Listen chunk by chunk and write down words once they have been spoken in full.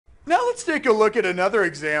Now let's take a look at another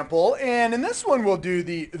example, and in this one we'll do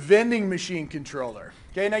the vending machine controller.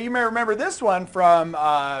 Okay, now you may remember this one from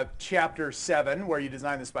chapter 7 where you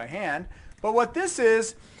design this by hand, but what this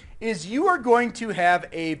is you are going to have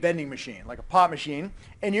a vending machine, like a pop machine,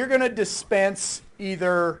 and you're going to dispense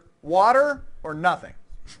either water or nothing.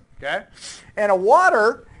 Okay? And a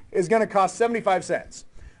water is going to cost 75 cents.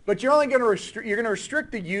 But you're only going to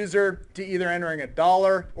restrict the user to either entering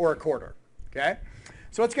 $1 or a quarter. Okay?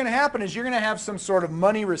 So what's going to happen is you're going to have some sort of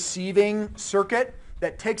money receiving circuit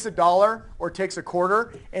that takes $1 or takes a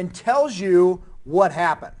quarter and tells you what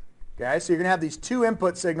happened. Okay? So you're going to have these two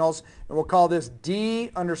input signals, and we'll call this D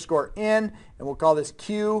underscore in, and we'll call this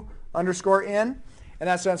Q underscore in, and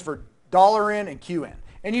that stands for dollar in and Q in.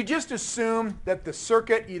 And you just assume that the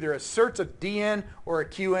circuit either asserts a D in or a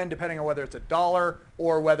Q in, depending on whether it's $1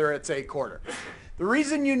 or whether it's a quarter. The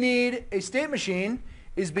reason you need a state machine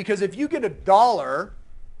is because if you get $1,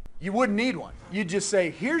 you wouldn't need one. You'd just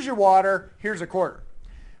say, here's your water, here's a quarter.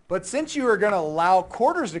 But since you are going to allow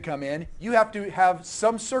quarters to come in, you have to have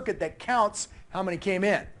some circuit that counts how many came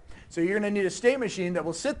in. So you're going to need a state machine that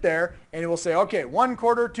will sit there and it will say, okay, 1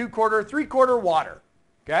 quarter, 2 quarter, 3 quarter water.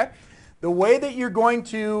 Okay? The way that you're going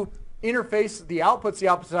to interface the outputs to the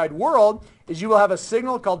outside world is you will have a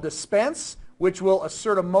signal called dispense, which will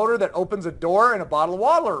assert a motor that opens a door and a bottle of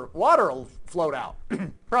water will float out.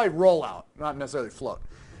 Probably roll out, not necessarily float.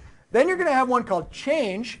 Then you're going to have one called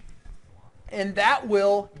change, and that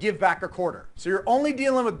will give back a quarter. So you're only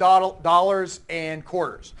dealing with dollars and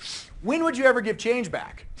quarters. When would you ever give change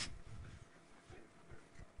back?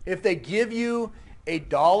 If they give you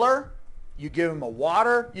 $1, you give them a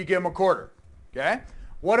water, you give them a quarter. Okay?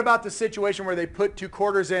 What about the situation where they put 2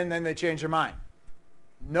 quarters in, then they change their mind?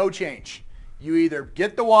 No change. You either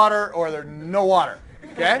get the water or there's no water.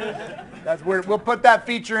 Okay? That's where we'll put that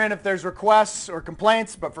feature in if there's requests or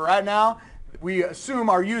complaints, but for right now, we assume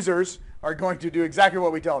our users are going to do exactly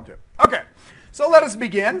what we tell them to. Okay, so let us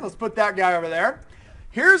begin. Let's put that guy over there.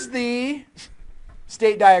 Here's the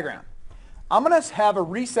state diagram. I'm going to have a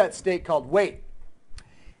reset state called wait.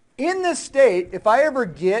 In this state, if I ever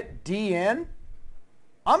get D in,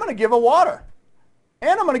 I'm going to give a water,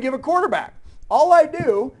 and I'm going to give a quarter back. All I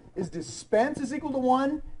do is dispense is equal to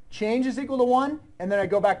 1, change is equal to 1, and then I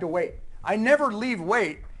go back to wait. I never leave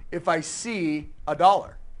wait if I see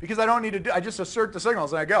 $1 because I don't need to do, I just assert the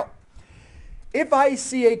signals and I go. If I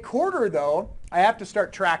see a quarter though, I have to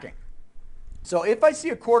start tracking. So if I see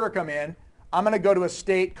a quarter come in, I'm going to go to a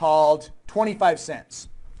state called 25 cents.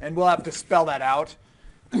 And we'll have to spell that out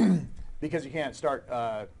because you can't start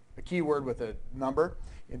a keyword with a number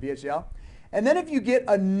in VHDL. And then if you get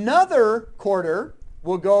another quarter,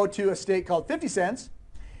 we'll go to a state called 50 cents.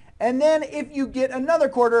 And then if you get another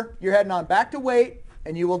quarter, you're heading on back to wait,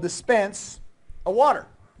 and you will dispense a water.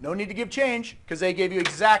 No need to give change because they gave you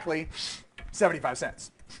exactly 75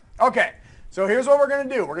 cents. Okay, so here's what we're going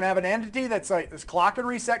to do. We're going to have an entity that's like this clock and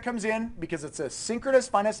reset comes in because it's a synchronous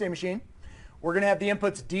finite state machine. We're going to have the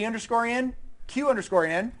inputs D underscore in, Q underscore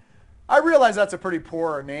in. I realize that's a pretty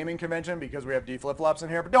poor naming convention because we have D flip-flops in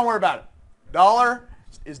here, but don't worry about it. Dollar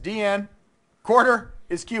is D in, quarter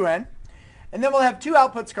is Q in. And then we'll have 2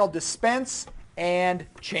 outputs called dispense and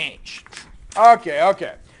change.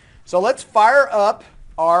 Okay. So let's fire up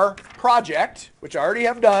our project, which I already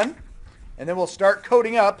have done, and then we'll start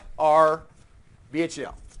coding up our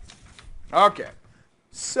VHDL. Okay.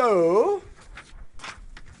 So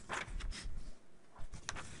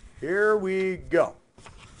here we go.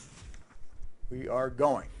 We are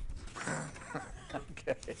going.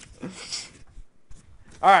 Okay.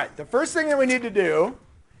 All right. The first thing that we need to do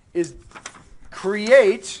is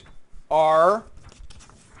create our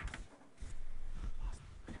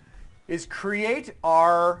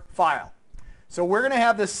file. So we're going to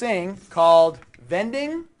have this thing called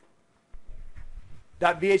vending.vhd.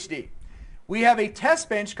 We have a test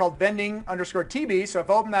bench called vending underscore TB. So if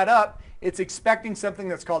I open that up, it's expecting something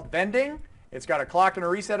that's called vending. It's got a clock and a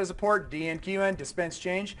reset as a port, D and Q in, dispense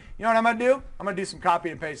change. You know what I'm going to do? I'm going to do some copy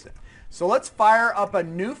and paste it. So let's fire up a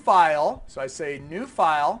new file. So I say new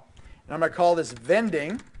file. And I'm going to call this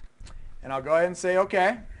vending, and I'll go ahead and say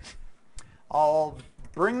OK. I'll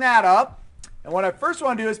bring that up, and what I first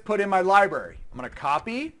want to do is put in my library. I'm going to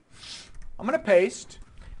copy, I'm going to paste,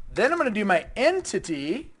 then I'm going to do my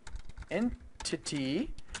entity,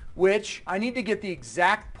 which I need to get the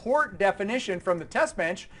exact port definition from the test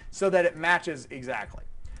bench so that it matches exactly.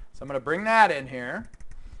 So I'm going to bring that in here.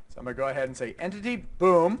 So I'm going to go ahead and say entity,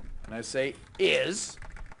 boom, and I say is.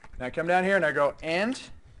 And I come down here and I go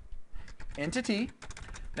entity.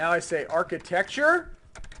 Now I say architecture,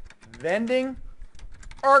 vending,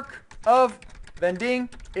 arc of Vending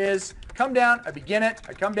is come down, I begin it,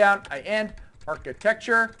 I come down, I end,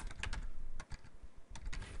 architecture.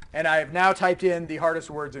 And I have now typed in the hardest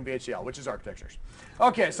words in VHDL, which is architectures.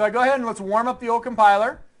 Okay, so I go ahead and let's warm up the old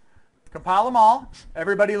compiler. Compile them all.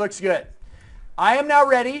 Everybody looks good. I am now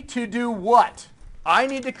ready to do what? I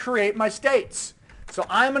need to create my states. So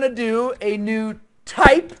I'm going to do a new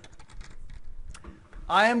type.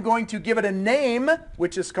 I am going to give it a name,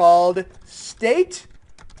 which is called state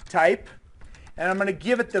type. And I'm going to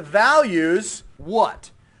give it the values, what?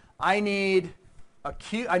 I need a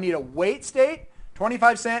wait state,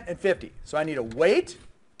 25 cent and 50. So I need a wait.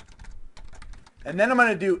 And then I'm going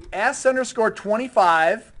to do S underscore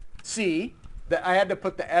 25C. I had to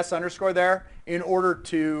put the S underscore there in order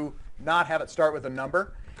to not have it start with a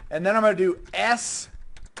number. And then I'm going to do S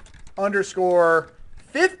underscore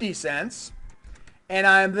 50 cents. And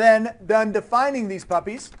I'm then done defining these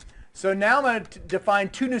puppies. So now I'm going to define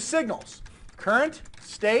two new signals, current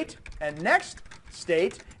state and next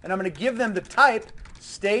state. And I'm going to give them the type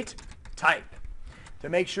state type. To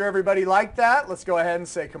make sure everybody liked that, let's go ahead and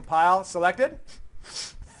say compile selected.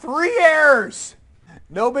 3 errors.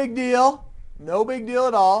 No big deal. No big deal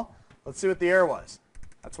at all. Let's see what the error was.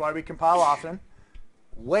 That's why we compile often.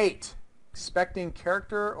 Wait. Expecting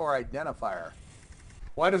character or identifier.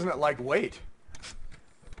 Why doesn't it like wait?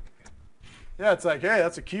 Yeah, it's like, hey,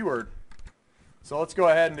 that's a keyword. So let's go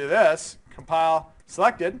ahead and do this. Compile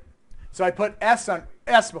selected. So I put S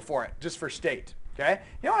before it, just for state. Okay?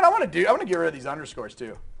 You know what I want to do? I want to get rid of these underscores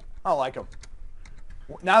too. I don't like them.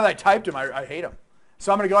 Now that I typed them, I hate them.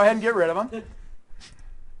 So I'm going to go ahead and get rid of them.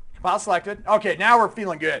 Compile selected. Okay, now we're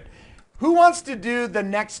feeling good. Who wants to do the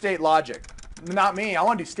next state logic? Not me. I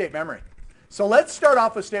want to do state memory. So let's start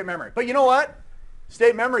off with state memory. But you know what?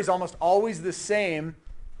 State memory is almost always the same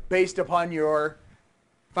based upon your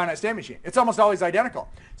finite state machine. It's almost always identical.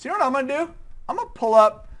 So you know what I'm going to do? I'm going to pull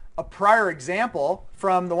up a prior example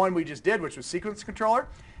from the one we just did, which was sequence controller.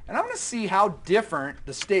 And I'm going to see how different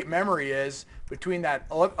the state memory is between that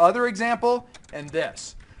other example and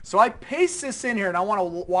this. So I paste this in here, and I want to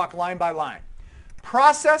walk line by line.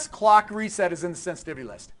 Process clock reset is in the sensitivity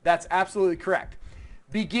list. That's absolutely correct.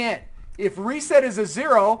 Begin. If reset is a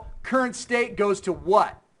 0, current state goes to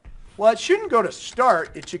what? Well, it shouldn't go to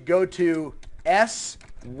start. It should go to S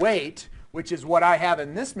wait, which is what I have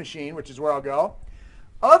in this machine, which is where I'll go.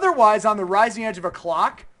 Otherwise, on the rising edge of a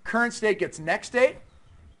clock, current state gets next state.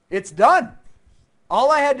 It's done.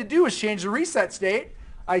 All I had to do was change the reset state.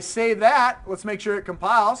 I save that. Let's make sure it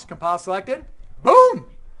compiles. Compile selected. Boom!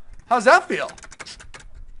 How's that feel?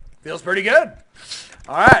 Feels pretty good.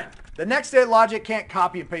 All right. The next state logic can't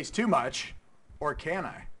copy and paste too much, or can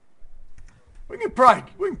I? We can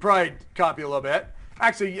probably copy a little bit.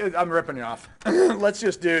 Actually, I'm ripping you off. Let's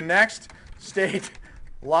just do next state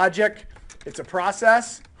logic. It's a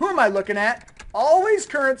process. Who am I looking at? Always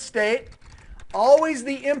current state. Always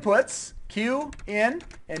the inputs, Q, in,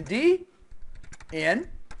 and D, in.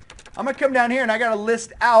 I'm going to come down here, and I got to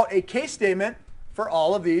list out a case statement for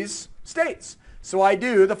all of these states. So I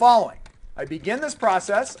do the following. I begin this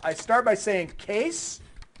process. I start by saying case,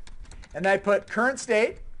 and then I put current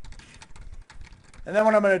state. And then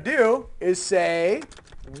what I'm going to do is say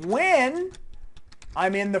when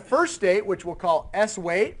I'm in the first state, which we'll call S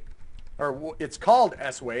wait, or it's called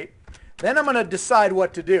S wait, then I'm going to decide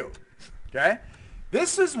what to do. Okay?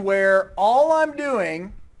 This is where all I'm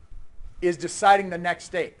doing is deciding the next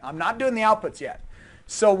state. I'm not doing the outputs yet.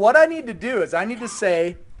 So what I need to do is I need to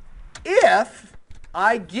say if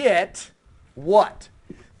I get what?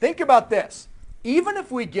 Think about this. Even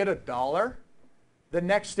if we get $1, the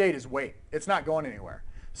next state is wait. It's not going anywhere.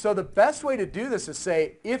 So the best way to do this is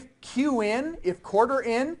say if Q in, if quarter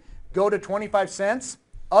in, go to 25 cents.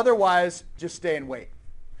 Otherwise, just stay and wait.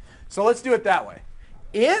 So let's do it that way.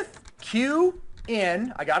 If Q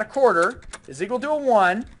in, I got a quarter, is equal to a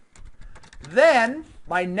 1, then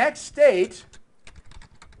my next state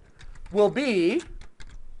will be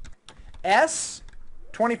S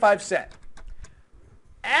 25 cent.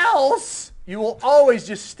 Else, you will always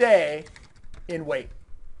just stay in wait.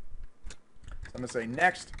 So I'm going to say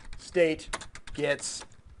next state gets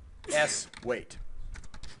S wait.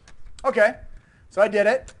 Okay, so I did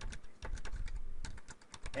it.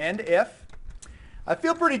 And if. I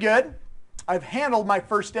feel pretty good. I've handled my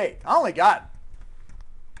first state. I only got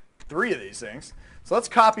 3 of these things. So let's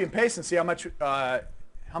copy and paste and see how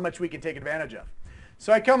much we can take advantage of.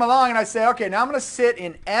 So I come along and I say, okay, now I'm going to sit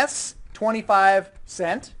in S 25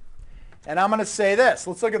 cent. And I'm going to say this.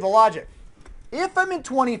 Let's look at the logic. If I'm in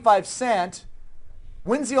 25 cent,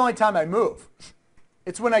 when's the only time I move?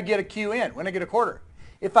 It's when I get a Q in, when I get a quarter.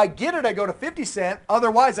 If I get it, I go to 50 cent.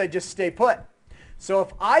 Otherwise, I just stay put. So if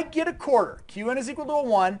I get a quarter, Qn is equal to a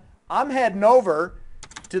 1, I'm heading over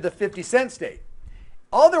to the 50-cent state.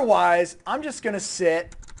 Otherwise, I'm just going to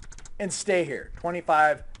sit and stay here,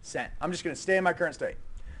 25 cent. I'm just going to stay in my current state.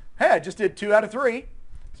 Hey, I just did 2 out of 3.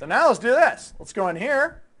 So now let's do this. Let's go in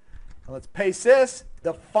here and let's paste this.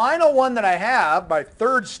 The final one that I have, my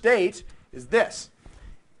third state, is this,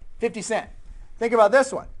 50 cent. Think about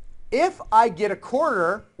this one. If I get a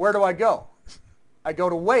quarter, where do I go? I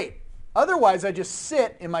go to wait. Otherwise, I just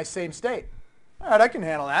sit in my same state. All right, I can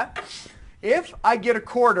handle that. If I get a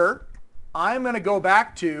quarter, I'm going to go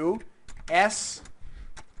back to S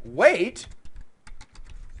wait.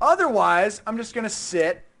 Otherwise, I'm just going to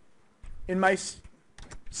sit in my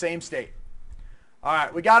same state. All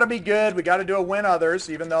right, we got to be good. We got to do a win others,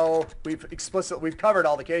 even though we've covered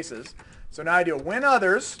all the cases. So now I do a win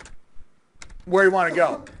others. Where you want to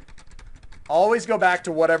go? Always go back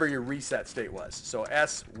to whatever your reset state was. So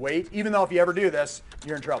S wait, even though if you ever do this,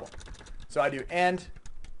 you're in trouble. So I do end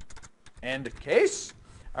case.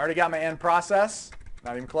 I already got my end process.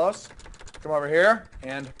 Not even close. Come over here,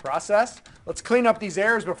 end process. Let's clean up these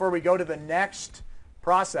errors before we go to the next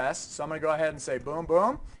process. So I'm going to go ahead and say boom,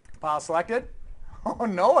 boom. Compile selected. Oh,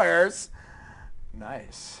 no errors.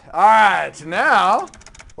 Nice. All right, now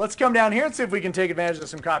let's come down here and see if we can take advantage of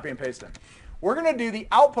some copy and pasting. We're going to do the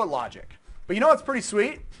output logic. But you know what's pretty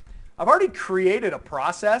sweet? I've already created a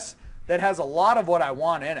process that has a lot of what I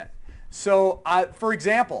want in it. So, for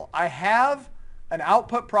example, I have an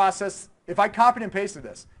output process. If I copied and pasted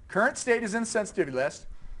this, current state is in the sensitivity list,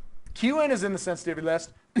 Qn is in the sensitivity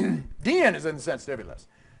list, Dn is in the sensitivity list.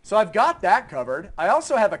 So I've got that covered. I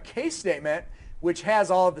also have a case statement which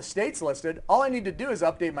has all of the states listed. All I need to do is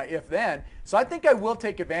update my if-then. So I think I will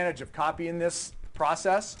take advantage of copying this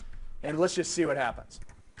process, and let's just see what happens.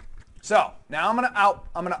 So now I'm going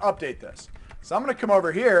to update this. So I'm going to come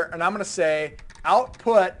over here and I'm going to say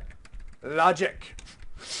output logic.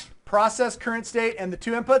 Process current state and the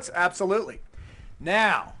 2 inputs? Absolutely.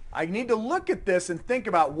 Now, I need to look at this and think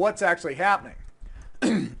about what's actually happening.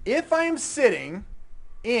 If I'm sitting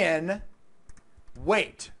in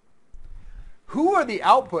wait, who are the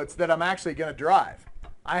outputs that I'm actually going to drive?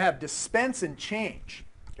 I have dispense and change.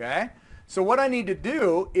 Okay? So what I need to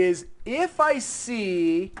do is if I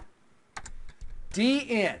see D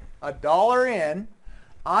in, $1 in,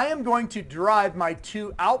 I am going to drive my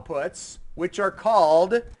 2 outputs, which are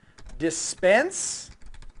called dispense,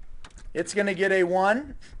 it's going to get a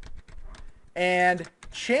 1, and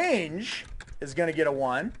change is going to get a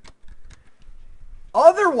 1.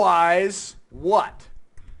 Otherwise, what?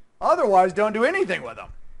 Otherwise, don't do anything with them.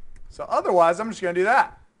 So otherwise, I'm just going to do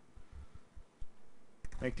that.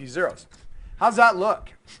 Make these zeros. How's that look?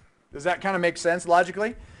 Does that kind of make sense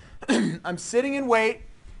logically? I'm sitting in wait.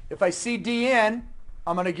 If I see D in,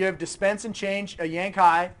 I'm going to give dispense and change a yank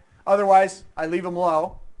high. Otherwise, I leave them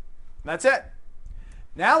low. That's it.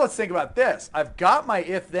 Now let's think about this. I've got my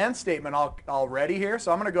if-then statement already here,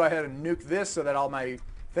 so I'm going to go ahead and nuke this so that all my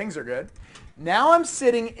things are good. Now I'm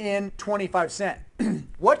sitting in 25 cent.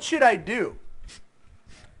 What should I do?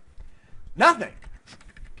 Nothing.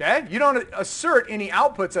 Okay? You don't assert any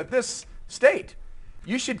outputs at this state.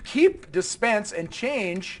 You should keep dispense and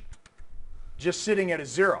change just sitting at a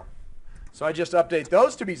 0. So I just update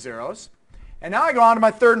those to be zeros. And now I go on to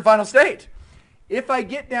my third and final state. If I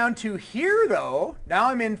get down to here, though, now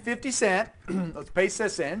I'm in 50 cent. Let's paste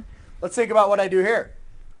this in. Let's think about what I do here.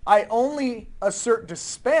 I only assert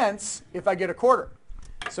dispense if I get a quarter.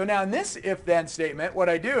 So now in this if-then statement, what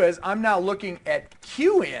I do is I'm now looking at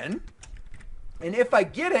Q in. And if I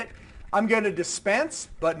get it, I'm going to dispense,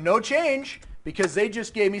 but no change, because they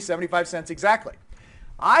just gave me 75 cents exactly.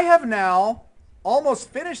 I have now almost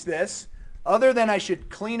finished this, other than I should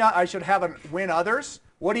clean up, I should have a win others.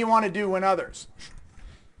 What do you want to do win others?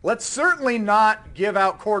 Let's certainly not give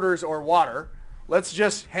out quarters or water. Let's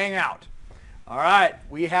just hang out. All right,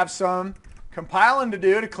 we have some compiling to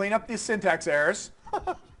do to clean up these syntax errors.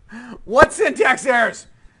 What syntax errors?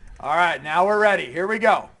 All right, now we're ready. Here we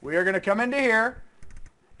go. We are going to come into here,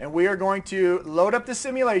 and we are going to load up the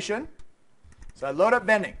simulation. So I load up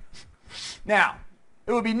vending. Now,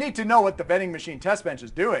 it would be neat to know what the vending machine test bench is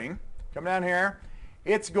doing. Come down here.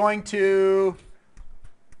 It's going to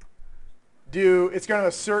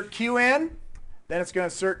assert Q in, then it's going to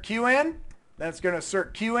assert Q in, then it's going to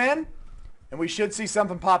assert Q in, and we should see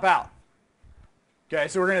something pop out. Okay,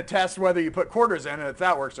 so we're going to test whether you put quarters in and if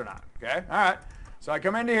that works or not. Okay, all right. So I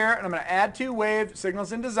come into here and I'm going to add 2 wave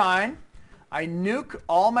signals in design. I nuke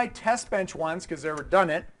all my test bench ones because they're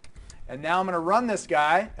redundant. And now I'm going to run this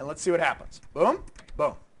guy and let's see what happens. Boom,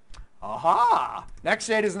 boom. Aha! Next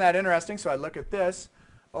state isn't that interesting, so I look at this.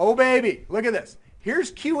 Oh baby, look at this.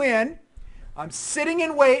 Here's Q in. I'm sitting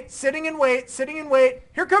in wait, sitting in wait, sitting in wait.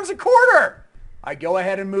 Here comes a quarter. I go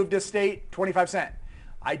ahead and move to state 25 cent.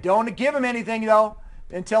 I don't give them anything though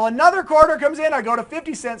until another quarter comes in. I go to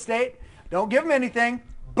 50-cent state. Don't give them anything.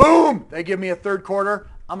 Boom! They give me a third quarter.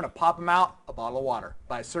 I'm going to pop them out a bottle of water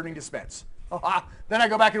by asserting dispense. Then I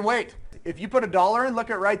go back and wait. If you put $1 in, look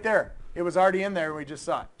at right there. It was already in there and we just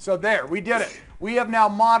saw it. So there, we did it. We have now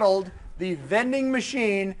modeled the vending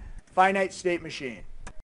machine finite state machine.